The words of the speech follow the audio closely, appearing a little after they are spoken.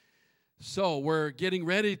So we're getting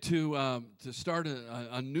ready to start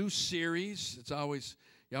a new series. You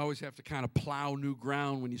always have to kind of plow new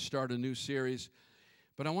ground when you start a new series.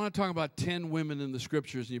 But I want to talk about 10 women in the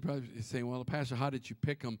Scriptures. And you're probably saying, well, Pastor, how did you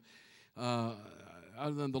pick them?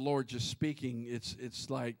 Other than the Lord just speaking,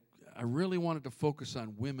 it's like I really wanted to focus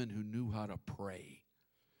on women who knew how to pray.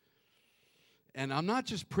 And I'm not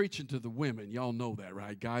just preaching to the women. Y'all know that,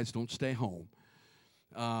 right? Guys, don't stay home.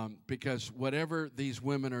 Because whatever these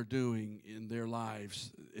women are doing in their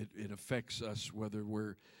lives, it affects us, whether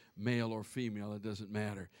we're male or female, it doesn't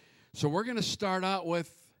matter. So we're going to start out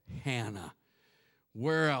with Hannah.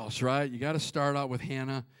 Where else, right? You got to start out with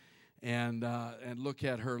Hannah and look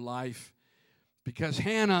at her life. Because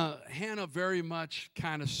Hannah very much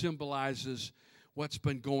kind of symbolizes what's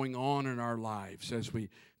been going on in our lives as we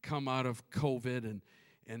come out of COVID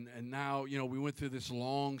and now, you know, we went through this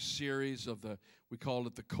long series of we called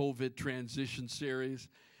it the COVID transition series.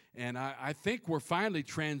 And I think we're finally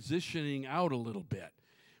transitioning out a little bit.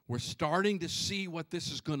 We're starting to see what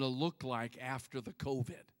this is going to look like after the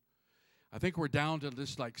COVID. I think we're down to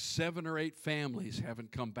just like 7 or 8 families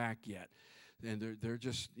haven't come back yet. And they're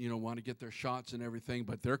just, you know, want to get their shots and everything,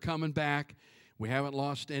 but they're coming back. We haven't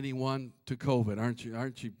lost anyone to COVID.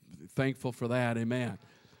 Aren't you thankful for that? Amen.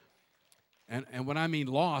 And when I mean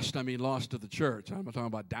lost to the church. I'm not talking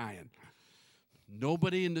about dying.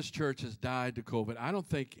 Nobody in this church has died to COVID. I don't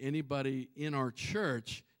think anybody in our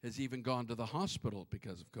church has even gone to the hospital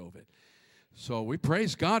because of COVID. So we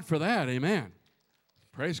praise God for that. Amen.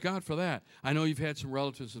 Praise God for that. I know you've had some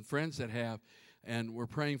relatives and friends that have, and we're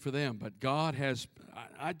praying for them. But God has,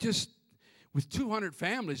 with 200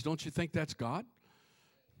 families, don't you think that's God?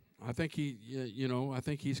 I think I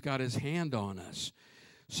think He's got His hand on us.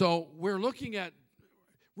 So we're looking at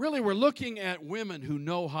women who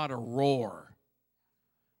know how to roar.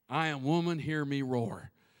 I am woman, hear me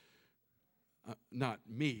roar. Not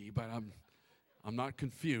me, but I'm not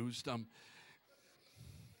confused. I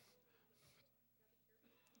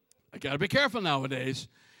got to be careful nowadays.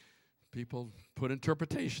 People put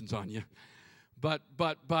interpretations on you. But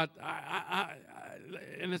I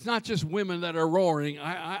and it's not just women that are roaring.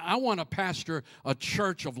 I want to pastor a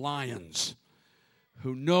church of lions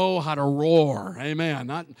who know how to roar. Amen.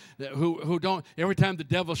 Not who don't. Every time the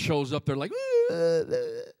devil shows up, they're like,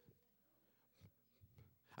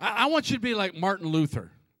 I want you to be like Martin Luther.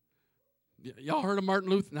 Y'all heard of Martin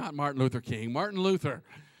Luther? Not Martin Luther King. Martin Luther.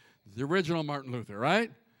 The original Martin Luther, right?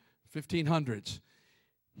 1500s.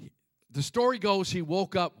 The story goes he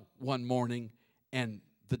woke up one morning and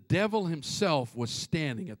the devil himself was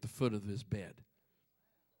standing at the foot of his bed.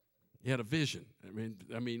 He had a vision.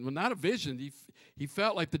 Well, not a vision. He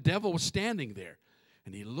felt like the devil was standing there.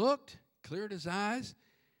 And he looked, cleared his eyes,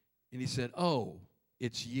 and he said, "Oh,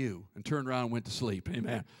 it's you," and turned around and went to sleep.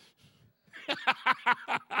 Amen.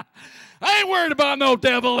 I ain't worried about no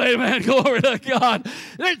devil. Amen. Glory to God.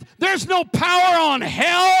 There's no power in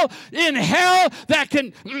hell that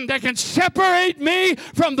can separate me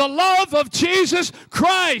from the love of Jesus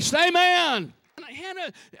Christ. Amen.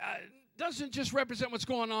 Hannah doesn't just represent what's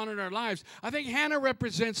going on in our lives. I think Hannah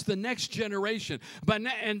represents the next generation.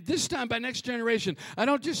 And this time by next generation, I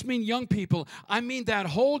don't just mean young people. I mean that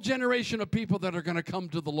whole generation of people that are going to come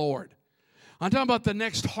to the Lord. I'm talking about the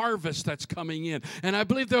next harvest that's coming in. And I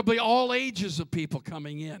believe there'll be all ages of people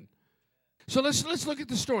coming in. So let's look at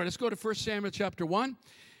the story. Let's go to 1 Samuel chapter 1.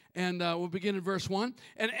 And we'll begin in verse 1.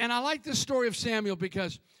 And I like this story of Samuel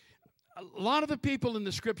because a lot of the people in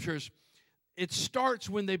the Scriptures, it starts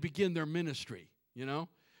when they begin their ministry, you know.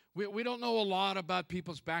 We don't know a lot about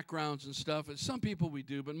people's backgrounds and stuff. And some people we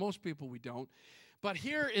do, but most people we don't. But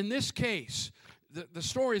here in this case, the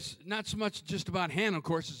story is not so much just about Hannah, of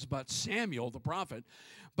course, it's about Samuel, the prophet.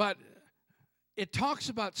 But it talks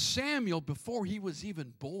about Samuel before he was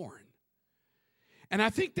even born. And I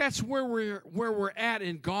think that's where we're at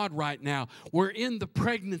in God right now. We're in the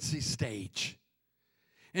pregnancy stage.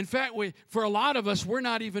 In fact, for a lot of us, we're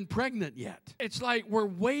not even pregnant yet. It's like we're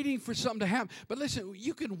waiting for something to happen. But listen,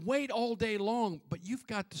 you can wait all day long, but you've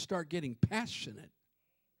got to start getting passionate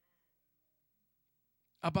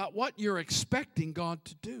about what you're expecting God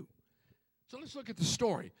to do. So let's look at the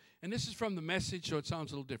story. And this is from the Message, so it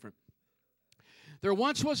sounds a little different. There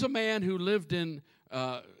once was a man who lived in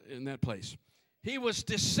that place. He was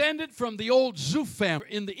descended from the old Zuph family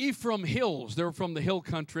in the Ephraim hills. They were from the hill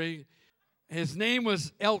country. His name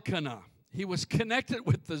was Elkanah. He was connected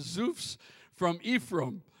with the Zuphs from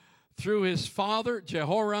Ephraim through his father,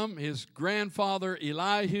 Jehoram, his grandfather,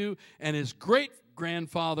 Elihu, and his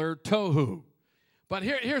great-grandfather, Tohu. But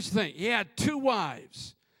here's the thing. He had 2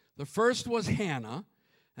 wives. The first was Hannah,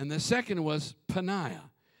 and the second was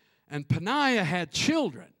Peninnah. And Peninnah had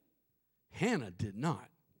children. Hannah did not.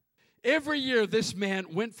 Every year, this man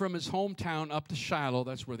went from his hometown up to Shiloh,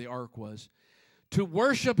 that's where the ark was, to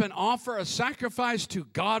worship and offer a sacrifice to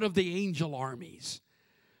God of the angel armies.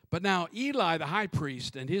 But now Eli, the high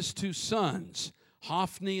priest, and his 2 sons,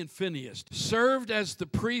 Hophni and Phinehas, served as the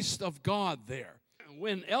priest of God there.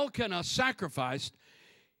 When Elkanah sacrificed,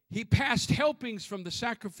 he passed helpings from the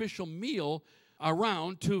sacrificial meal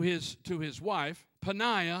around to his wife,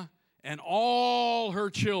 Peninnah, and all her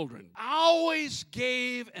children. Always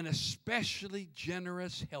gave an especially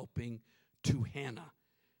generous helping to Hannah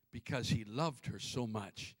because he loved her so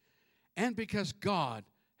much and because God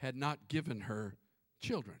had not given her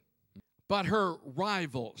children. But her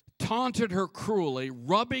rivals taunted her cruelly,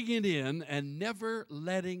 rubbing it in and never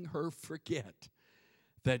letting her forget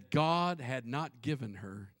that God had not given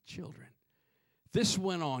her children. This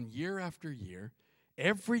went on year after year.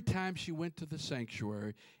 Every time she went to the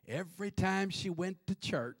sanctuary, every time she went to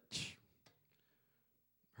church,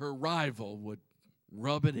 her rival would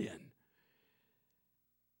rub it in.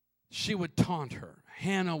 She would taunt her.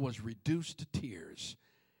 Hannah was reduced to tears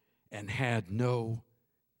and had no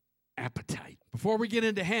appetite. Before we get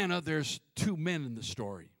into Hannah, there's 2 men in the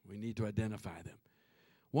story. We need to identify them.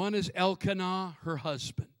 One is Elkanah, her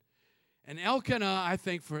husband. And Elkanah, I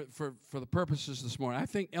think, for the purposes this morning, I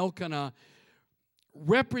think Elkanah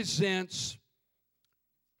represents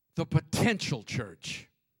the potential church.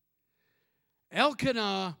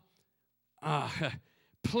 Elkanah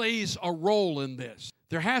plays a role in this.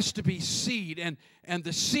 There has to be seed, and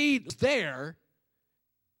the seed there,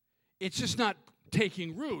 it's just not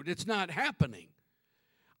taking root. It's not happening.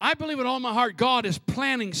 I believe with all my heart God is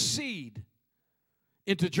planting seed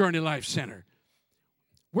into Journey Life Center.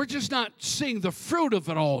 We're just not seeing the fruit of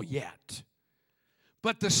it all yet.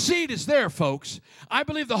 But the seed is there, folks. I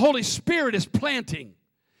believe the Holy Spirit is planting.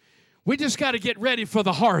 We just got to get ready for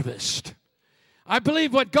the harvest. I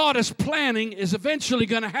believe what God is planning is eventually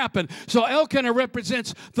going to happen. So Elkanah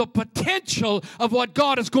represents the potential of what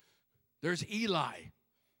God is going to do. There's Eli.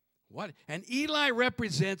 What? And Eli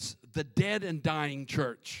represents the dead and dying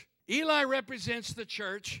church. Eli represents the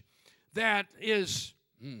church that is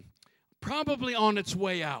probably on its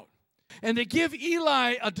way out. And they give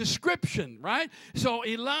Eli a description, right? So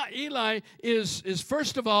Eli is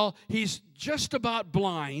first of all, he's just about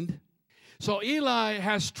blind. So Eli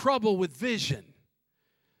has trouble with vision.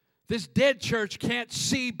 This dead church can't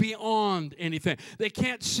see beyond anything. They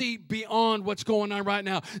can't see beyond what's going on right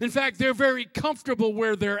now. In fact, they're very comfortable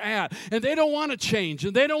where they're at. And they don't want to change,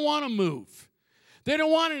 and they don't want to move. They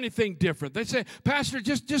don't want anything different. They say, Pastor,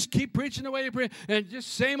 just keep preaching the way you preach, and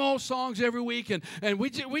just same old songs every week, and we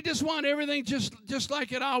just want everything just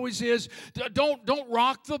like it always is. Don't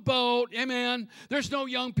rock the boat. Amen. There's no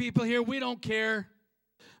young people here. We don't care.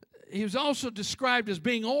 He was also described as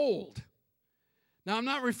being old. Now, I'm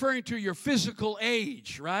not referring to your physical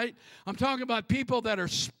age, right? I'm talking about people that are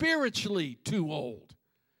spiritually too old.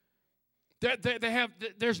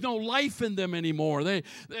 There's no life in them anymore.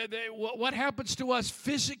 What happens to us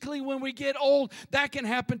physically when we get old, that can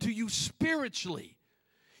happen to you spiritually.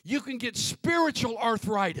 You can get spiritual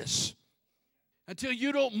arthritis until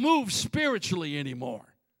you don't move spiritually anymore.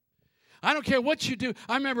 I don't care what you do.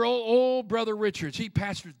 I remember old Brother Richards. He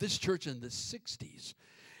pastored this church in the 60s.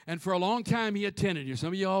 And for a long time, he attended here. Some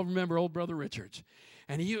of you all remember old Brother Richards.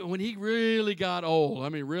 And when he really got old, I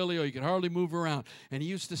mean, really old, he could hardly move around. And he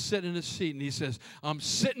used to sit in his seat, and he says, I'm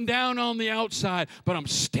sitting down on the outside, but I'm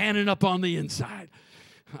standing up on the inside.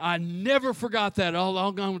 I never forgot that.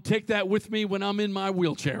 I'm going to take that with me when I'm in my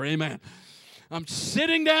wheelchair. Amen. I'm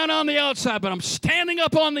sitting down on the outside, but I'm standing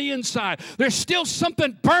up on the inside. There's still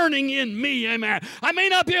something burning in me, amen. I may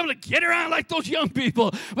not be able to get around like those young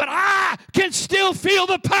people, but I can still feel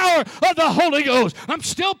the power of the Holy Ghost. I'm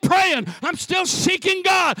still praying. I'm still seeking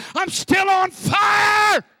God. I'm still on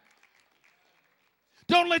fire.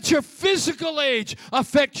 Don't let your physical age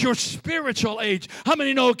affect your spiritual age. How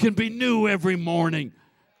many know it can be new every morning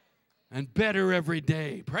and better every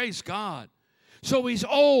day? Praise God. So he's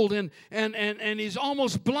old and he's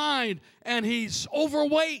almost blind and he's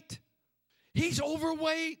overweight. He's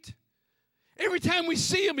overweight. Every time we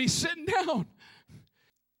see him, he's sitting down.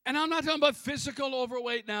 And I'm not talking about physical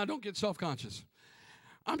overweight now. Don't get self-conscious.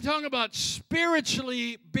 I'm talking about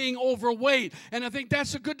spiritually being overweight. And I think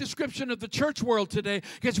that's a good description of the church world today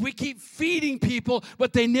because we keep feeding people,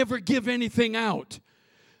 but they never give anything out.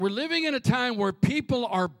 We're living in a time where people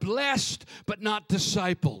are blessed but not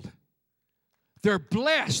discipled. They're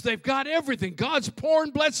blessed. They've got everything. God's pouring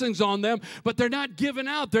blessings on them, but they're not giving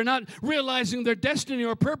out. They're not realizing their destiny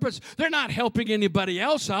or purpose. They're not helping anybody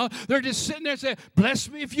else out. They're just sitting there saying, bless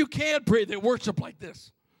me if you can. Pray. They worship like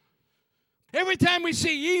this. Every time we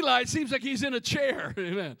see Eli, it seems like he's in a chair.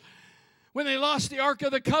 Amen. When they lost the Ark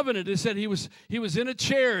of the Covenant, they said he was in a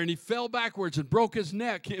chair and he fell backwards and broke his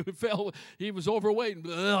neck. He was overweight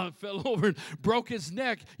and fell over and broke his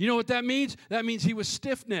neck. You know what that means? That means he was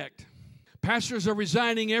stiff-necked. Pastors are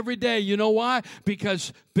resigning every day. You know why?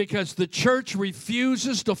 Because the church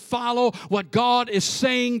refuses to follow what God is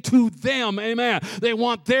saying to them. Amen. They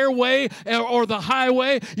want their way or the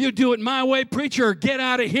highway. You do it my way, preacher, or get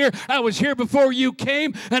out of here. I was here before you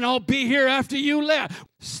came, and I'll be here after you left.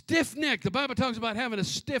 Stiff neck. The Bible talks about having a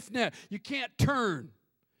stiff neck. You can't turn,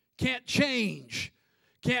 can't change,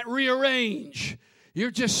 can't rearrange. You're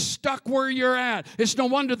just stuck where you're at. It's no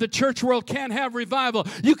wonder the church world can't have revival.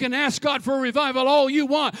 You can ask God for revival all you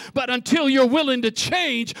want, but until you're willing to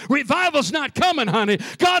change, revival's not coming, honey.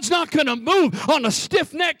 God's not going to move on a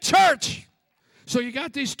stiff-necked church. So you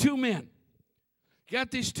got these two men. And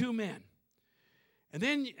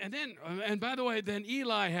by the way, then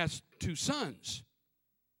Eli has two sons.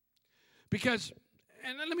 Because,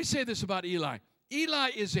 and let me say this about Eli.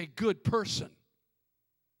 Eli is a good person.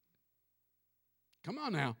 Come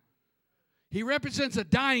on now. He represents a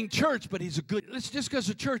dying church, but he's a good. Just because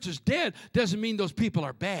the church is dead doesn't mean those people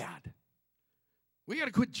are bad. We got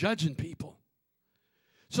to quit judging people.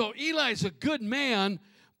 So Eli's a good man,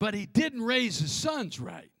 but he didn't raise his sons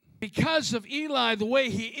right. Because of Eli, the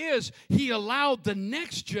way he is, he allowed the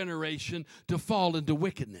next generation to fall into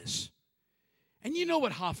wickedness. And you know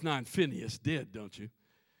what Hophni and Phinehas did, don't you?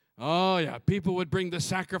 Oh, yeah. People would bring the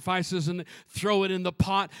sacrifices and throw it in the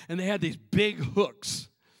pot, and they had these big hooks.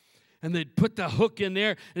 And they'd put the hook in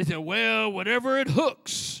there, and they said, well, whatever it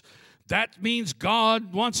hooks, that means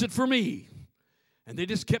God wants it for me. And they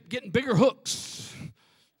just kept getting bigger hooks.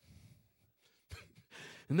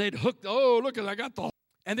 And they'd hook, oh, look, I got the hook.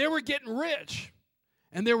 And they were getting rich.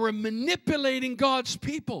 And they were manipulating God's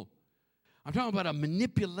people. I'm talking about a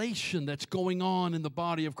manipulation that's going on in the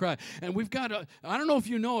body of Christ. And we've got I don't know if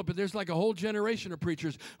you know it, but there's like a whole generation of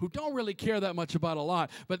preachers who don't really care that much about a lot.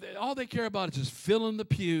 But all they care about is just filling the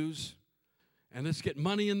pews and let's get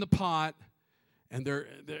money in the pot. And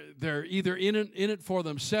they're either in it for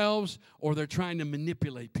themselves or they're trying to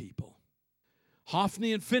manipulate people.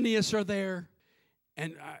 Hophni and Phinehas are there.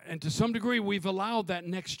 And to some degree, we've allowed that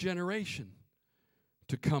next generation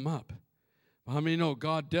to come up. How many know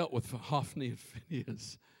God dealt with Hophni and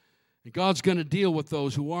Phinehas? And God's going to deal with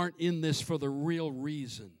those who aren't in this for the real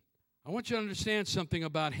reason. I want you to understand something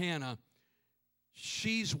about Hannah.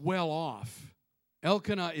 She's well off.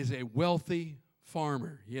 Elkanah is a wealthy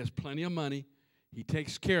farmer. He has plenty of money. He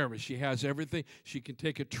takes care of her. She has everything. She can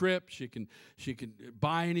take a trip. She can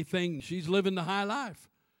buy anything. She's living the high life.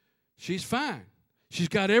 She's fine. She's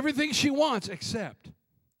got everything she wants except.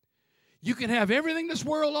 You can have everything this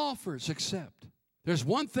world offers except there's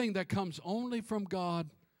one thing that comes only from God,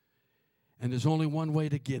 and there's only one way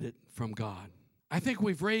to get it from God. I think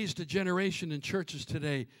we've raised a generation in churches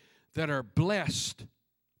today that are blessed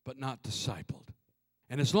but not discipled.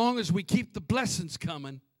 And as long as we keep the blessings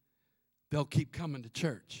coming, they'll keep coming to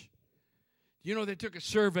church. You know, they took a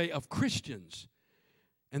survey of Christians,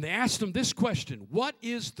 and they asked them this question: what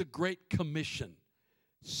is the Great Commission?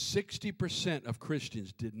 60% of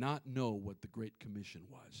Christians did not know what the Great Commission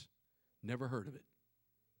was. Never heard of it.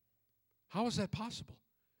 How is that possible?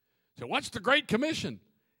 So what's the Great Commission?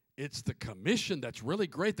 It's the commission that's really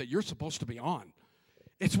great that you're supposed to be on.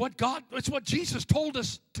 It's what Jesus told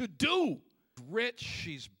us to do. Rich,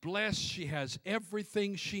 she's blessed, she has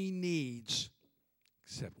everything she needs,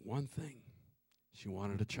 except one thing. She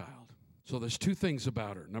wanted a child. So there's two things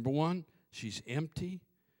about her. Number one, she's empty,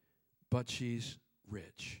 but she's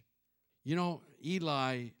rich. You know,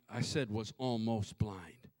 Eli, I said, was almost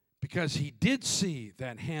blind because he did see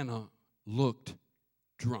that Hannah looked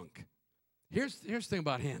drunk. Here's the thing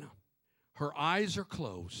about Hannah. Her eyes are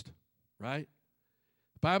closed, right?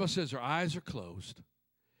 The Bible says her eyes are closed.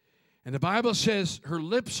 And the Bible says her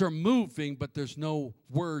lips are moving, but there's no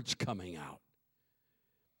words coming out.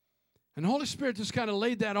 And the Holy Spirit just kind of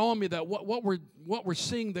laid that on me, that what we're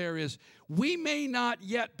seeing there is we may not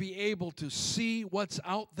yet be able to see what's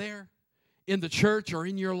out there in the church or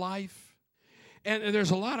in your life. And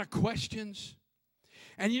there's a lot of questions.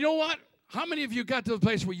 And you know what? How many of you got to the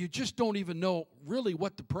place where you just don't even know really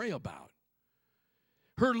what to pray about?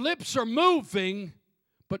 Her lips are moving,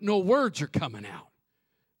 but no words are coming out.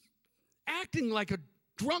 Acting like a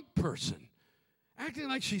drunk person. acting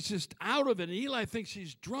like she's just out of it. And Eli thinks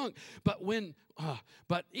she's drunk. But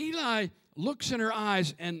Eli looks in her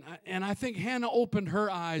eyes, and I think Hannah opened her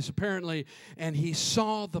eyes, apparently, and he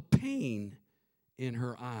saw the pain in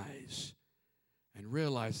her eyes and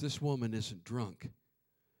realized this woman isn't drunk.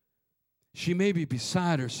 She may be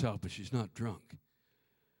beside herself, but she's not drunk.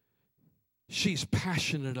 She's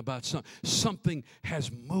passionate about something. Something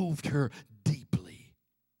has moved her deeply.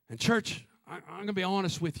 And church, I'm going to be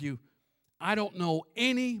honest with you. I don't know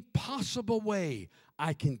any possible way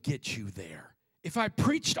I can get you there. If I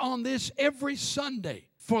preached on this every Sunday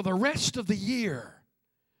for the rest of the year,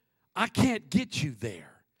 I can't get you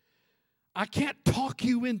there. I can't talk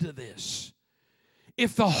you into this.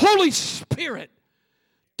 If the Holy Spirit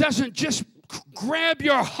doesn't just grab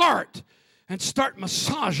your heart and start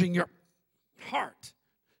massaging your heart,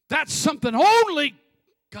 that's something only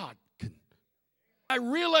God can. I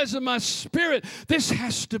realize in my spirit, this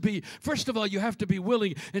has to be, first of all, you have to be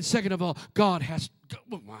willing, and second of all, God has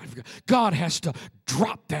to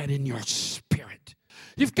drop that in your spirit.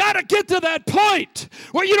 You've got to get to that point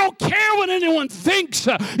where you don't care what anyone thinks.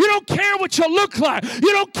 You don't care what you look like.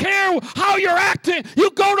 You don't care how you're acting.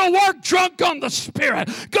 You go to work drunk on the Spirit.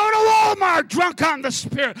 Go to Walmart drunk on the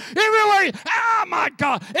Spirit. Everywhere, oh my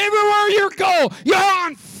God, everywhere you go, you're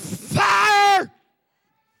on fire.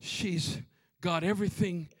 She's got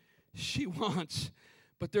everything she wants,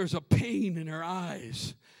 but there's a pain in her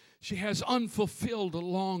eyes. She has unfulfilled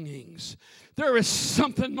longings. There is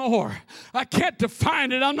something more. I can't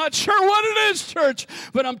define it. I'm not sure what it is, church,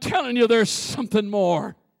 but I'm telling you there's something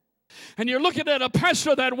more. And you're looking at a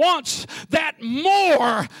pastor that wants that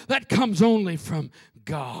more that comes only from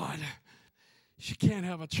God. She can't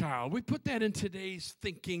have a child. We put that in today's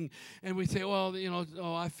thinking, and we say, well,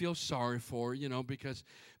 I feel sorry for her, because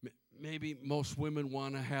maybe most women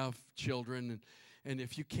want to have children, and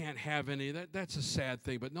if you can't have any, that's a sad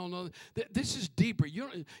thing. But no, this is deeper.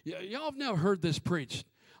 Y'all have never heard this preached.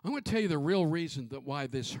 I'm going to tell you the real reason why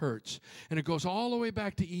this hurts. And it goes all the way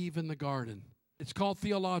back to Eve in the garden. It's called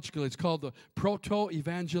theologically, it's called the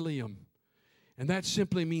proto-evangelium. And that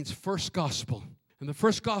simply means first gospel. And the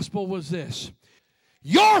first gospel was this: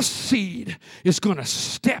 your seed is going to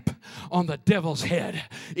step on the devil's head.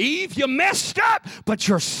 Eve, you messed up, but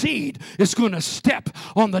your seed is going to step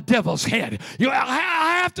on the devil's head.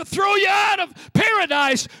 I have to throw you out of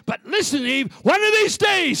paradise, but listen, Eve, one of these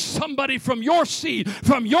days, somebody from your seed,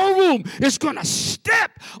 from your womb, is going to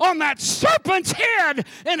step on that serpent's head,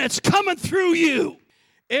 and it's coming through you.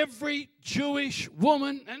 Every Jewish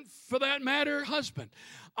woman, and for that matter, husband,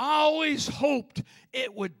 always hoped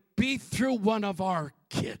it would be through one of our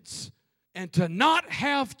kids. And to not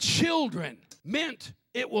have children meant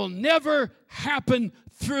it will never happen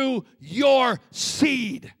through your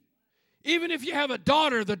seed. Even if you have a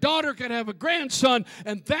daughter, the daughter could have a grandson,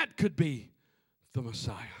 and that could be the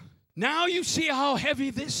Messiah. Now you see how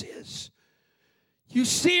heavy this is. You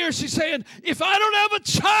see her, she's saying, if I don't have a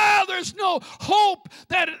child, there's no hope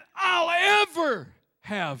that I'll ever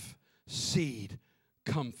have seed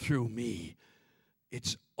come through me.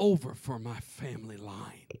 It's over for my family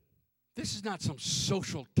line. This is not some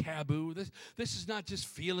social taboo. This is not just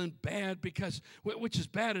feeling bad because, which is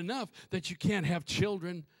bad enough that you can't have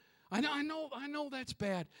children. I know that's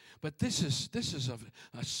bad, but this is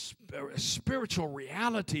a spiritual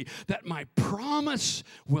reality that my promise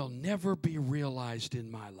will never be realized in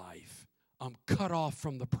my life. I'm cut off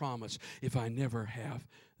from the promise if I never have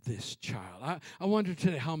this child. I wonder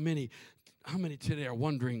today how many today are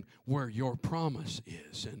wondering where your promise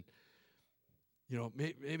is. And,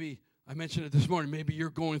 maybe I mentioned it this morning, maybe you're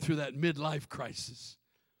going through that midlife crisis.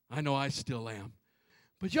 I know I still am.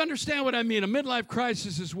 But you understand what I mean. A midlife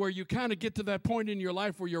crisis is where you kind of get to that point in your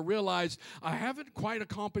life where you realize, I haven't quite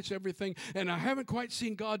accomplished everything, and I haven't quite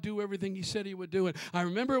seen God do everything He said He would do. And I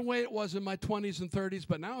remember the way it was in my 20s and 30s,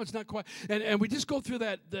 but now it's not quite. And we just go through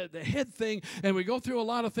that the head thing, and we go through a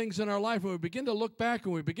lot of things in our life, and we begin to look back,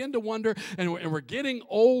 and we begin to wonder, and we're getting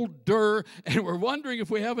older, and we're wondering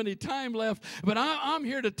if we have any time left. But I'm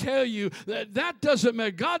here to tell you that doesn't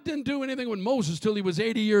matter. God didn't do anything with Moses till he was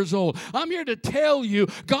 80 years old. I'm here to tell you,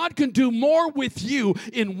 God can do more with you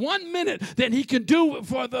in 1 minute than He can do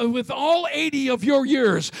with all 80 of your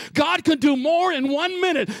years. God can do more in 1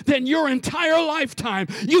 minute than your entire lifetime.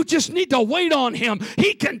 You just need to wait on Him.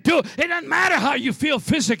 He can do it. It doesn't matter how you feel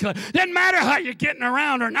physically. It doesn't matter how you're getting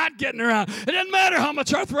around or not getting around. It doesn't matter how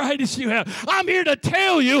much arthritis you have. I'm here to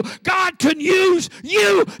tell you, God can use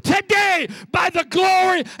you today by the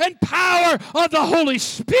glory and power of the Holy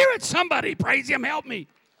Spirit. Somebody praise Him. Help me.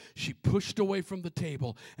 She pushed away from the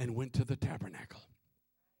table and went to the tabernacle.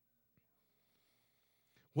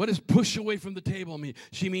 What does push away from the table mean?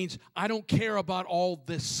 She means, I don't care about all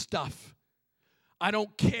this stuff. I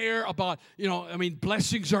don't care about,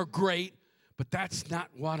 blessings are great, but that's not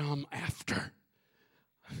what I'm after.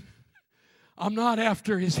 I'm not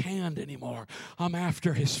after his hand anymore. I'm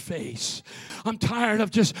after his face. I'm tired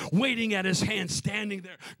of just waiting at his hand, standing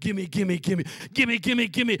there. Gimme, gimme, gimme, gimme, gimme,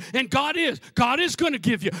 gimme. And God is going to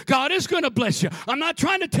give you. God is going to bless you. I'm not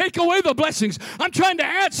trying to take away the blessings. I'm trying to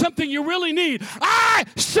add something you really need. I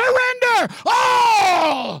surrender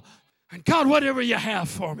all. And God, whatever you have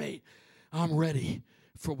for me, I'm ready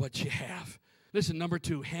for what you have. Listen, number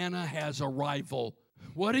 2, Hannah has a rival.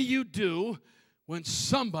 What do you do when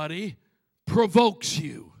somebody provokes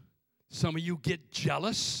you? Some of you get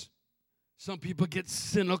jealous. Some people get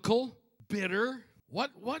cynical, bitter.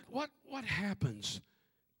 What happens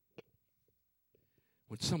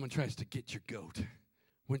when someone tries to get your goat?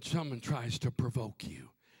 When someone tries to provoke you?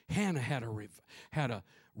 Hannah had a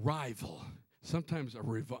rival. Sometimes a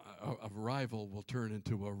rival will turn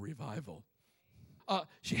into a revival.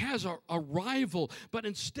 She has a rival, but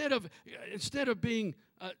instead of being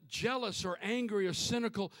jealous or angry or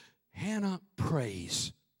cynical, Hannah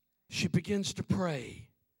prays. She begins to pray.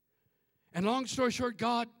 And long story short,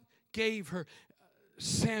 God gave her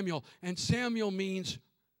Samuel. And Samuel means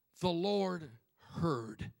the Lord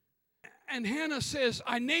heard. And Hannah says,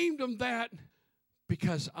 I named him that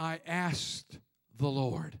because I asked the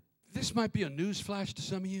Lord. This might be a news flash to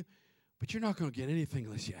some of you, but you're not going to get anything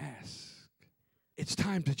unless you ask. It's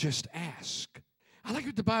time to just ask. I like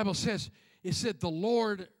what the Bible says. It said the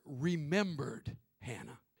Lord remembered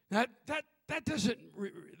Hannah. That doesn't,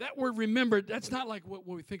 that word remembered, that's not like what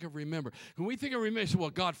we think of remember. When we think of remember, say, well,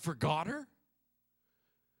 God forgot her.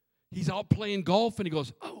 He's out playing golf and he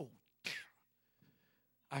goes, oh,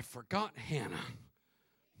 I forgot Hannah.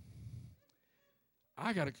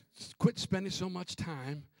 I got to quit spending so much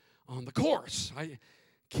time on the course. I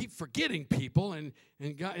keep forgetting people, and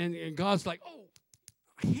God's like, oh,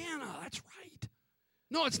 Hannah, that's right.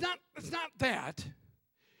 No, it's not that.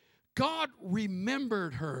 God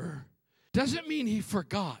remembered her. Doesn't mean he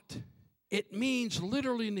forgot. It means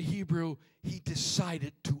literally in the Hebrew, he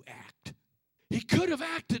decided to act. He could have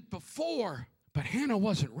acted before, but Hannah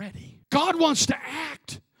wasn't ready. God wants to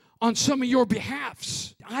act on some of your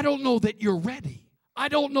behalfs. I don't know that you're ready. I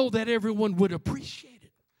don't know that everyone would appreciate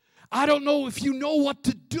it. I don't know if you know what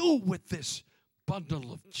to do with this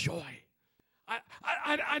bundle of joy.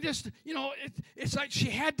 I just, it's like she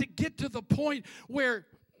had to get to the point where,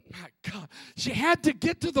 my God, she had to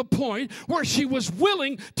get to the point where she was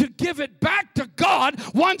willing to give it back to God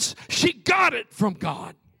once she got it from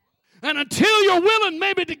God. And until you're willing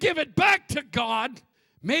maybe to give it back to God,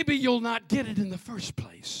 maybe you'll not get it in the first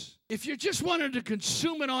place. If you just wanted to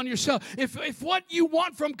consume it on yourself, if what you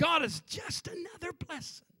want from God is just another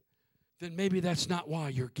blessing, then maybe that's not why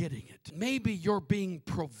you're getting it. Maybe you're being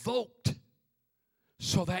provoked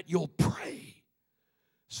so that you'll pray,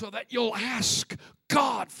 so that you'll ask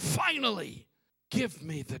God, finally, give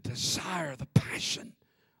me the desire, the passion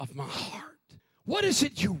of my heart. What is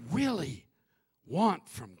it you really want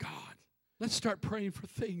from God? Let's start praying for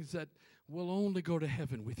things that will only go to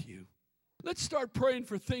heaven with you. Let's start praying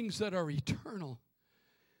for things that are eternal.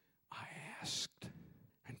 I asked,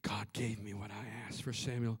 and God gave me what I asked. For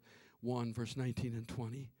Samuel 1, verse 19 and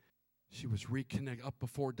 20. She was reconnected. Up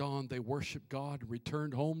before dawn, they worshiped God and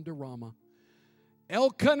returned home to Ramah.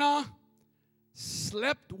 Elkanah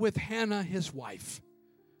slept with Hannah, his wife.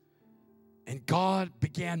 And God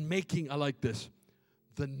began making, I like this,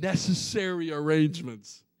 the necessary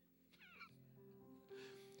arrangements.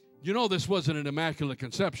 You know this wasn't an immaculate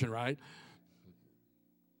conception, right?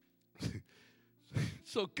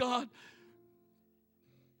 So God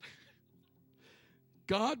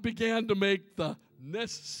began to make the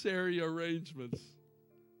necessary arrangements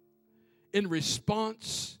in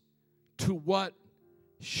response to what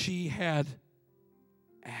she had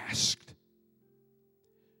asked.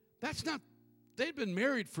 They'd been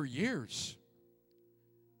married for years.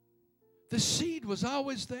 The seed was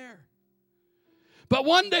always there. But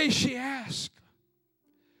one day she asked,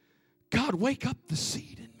 God, wake up the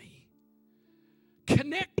seed in me.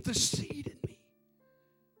 Connect the seed in me.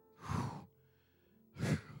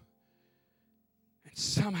 And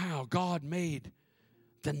somehow God made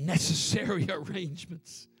the necessary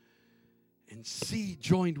arrangements. And seed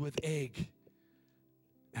joined with egg.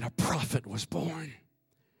 And a prophet was born.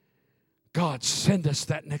 God, send us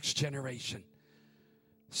that next generation.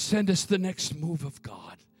 Send us the next move of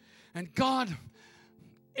God. And God,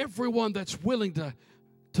 everyone that's willing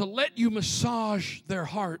to let you massage their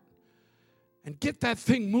heart and get that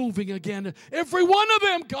thing moving again, every one of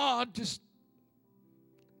them, God, just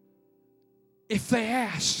If they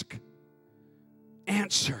ask,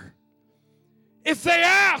 answer. If they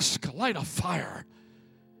ask, light a fire.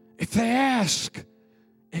 If they ask,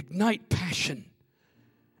 ignite passion.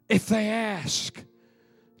 If they ask,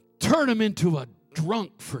 turn them into a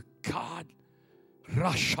drunk for God.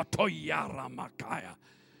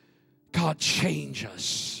 God, change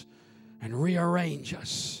us and rearrange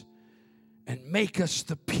us and make us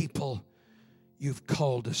the people you've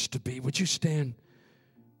called us to be. Would you stand?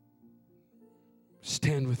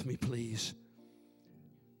 Stand with me, please.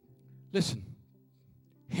 Listen,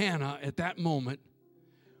 Hannah at that moment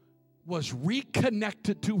was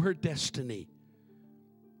reconnected to her destiny.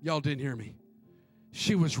 Y'all didn't hear me.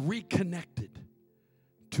 She was reconnected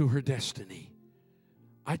to her destiny.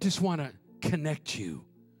 I just want to connect you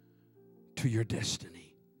to your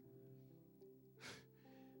destiny.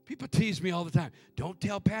 People tease me all the time. Don't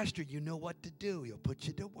tell Pastor you know what to do. He'll put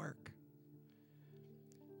you to work.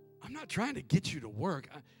 I'm not trying to get you to work.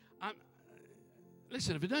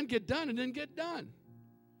 Listen, if it doesn't get done, it didn't get done.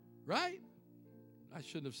 Right? I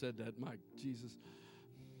shouldn't have said that, my Jesus.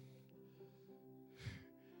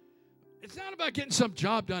 It's not about getting some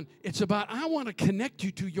job done. It's about I want to connect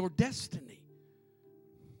you to your destiny.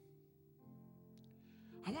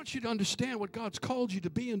 I want you to understand what God's called you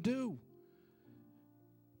to be and do.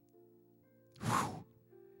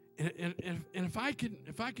 And if I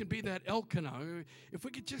can be that Elkanah, if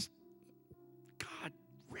we could just, God,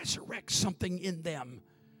 resurrect something in them,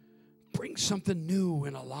 bring something new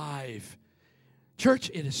and alive.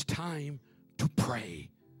 Church, it is time to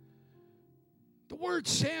pray. The word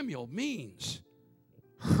Samuel means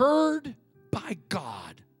heard by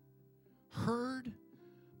God. Heard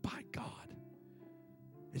by God.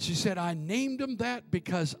 And she said, I named him that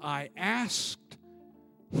because I asked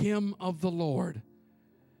him of the Lord,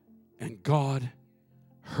 and God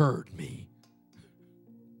heard me.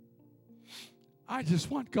 I just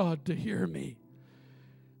want God to hear me.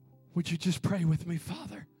 Would you just pray with me,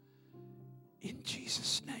 Father? In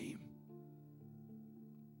Jesus' name.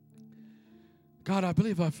 God, I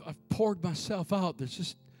believe I've poured myself out.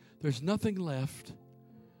 There's nothing left.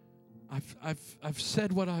 I've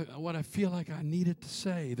said what I feel like I needed to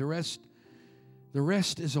say. The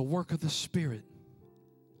rest is a work of the Spirit.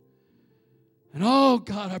 And oh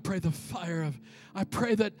God, I pray the fire of, I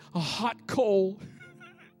pray that a hot coal,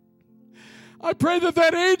 I pray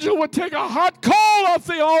that angel would take a hot coal off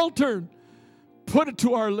the altar and put it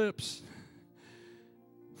to our lips.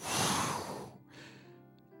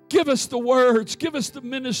 Give us the words, give us the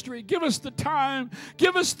ministry, give us the time,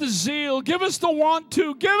 give us the zeal, give us the want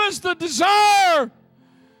to, give us the desire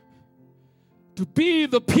to be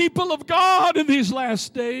the people of God in these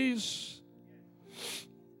last days.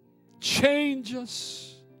 Change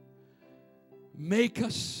us. Make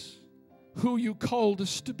us who you called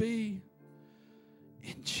us to be.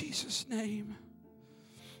 In Jesus' name.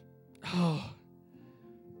 Oh,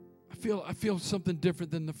 I feel something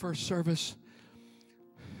different than the first service.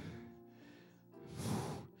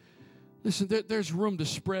 Listen, there's room to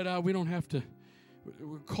spread out. We don't have to.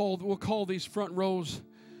 We'll call these front rows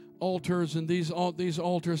altars, and these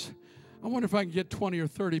altars. I wonder if I can get 20 or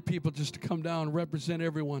 30 people just to come down and represent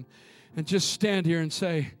everyone and just stand here and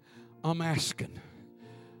say, I'm asking.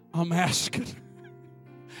 I'm asking.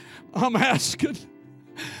 I'm asking.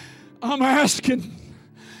 I'm asking.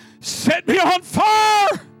 Set me on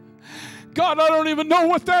fire. God, I don't even know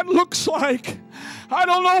what that looks like. I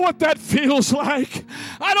don't know what that feels like.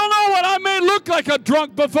 I don't know what I may look like a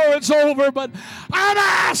drunk before it's over, but I'm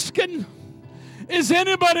asking. Is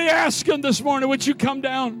anybody asking this morning? Would you come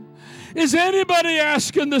down? Is anybody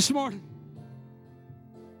asking this morning?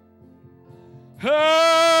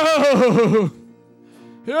 Oh.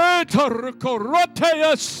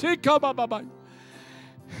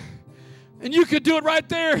 And you could do it right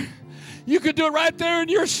there. You could do it right there in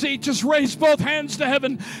your seat. Just raise both hands to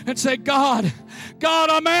heaven and say, God,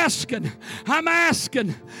 I'm asking. I'm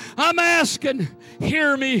asking. I'm asking.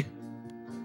 Hear me.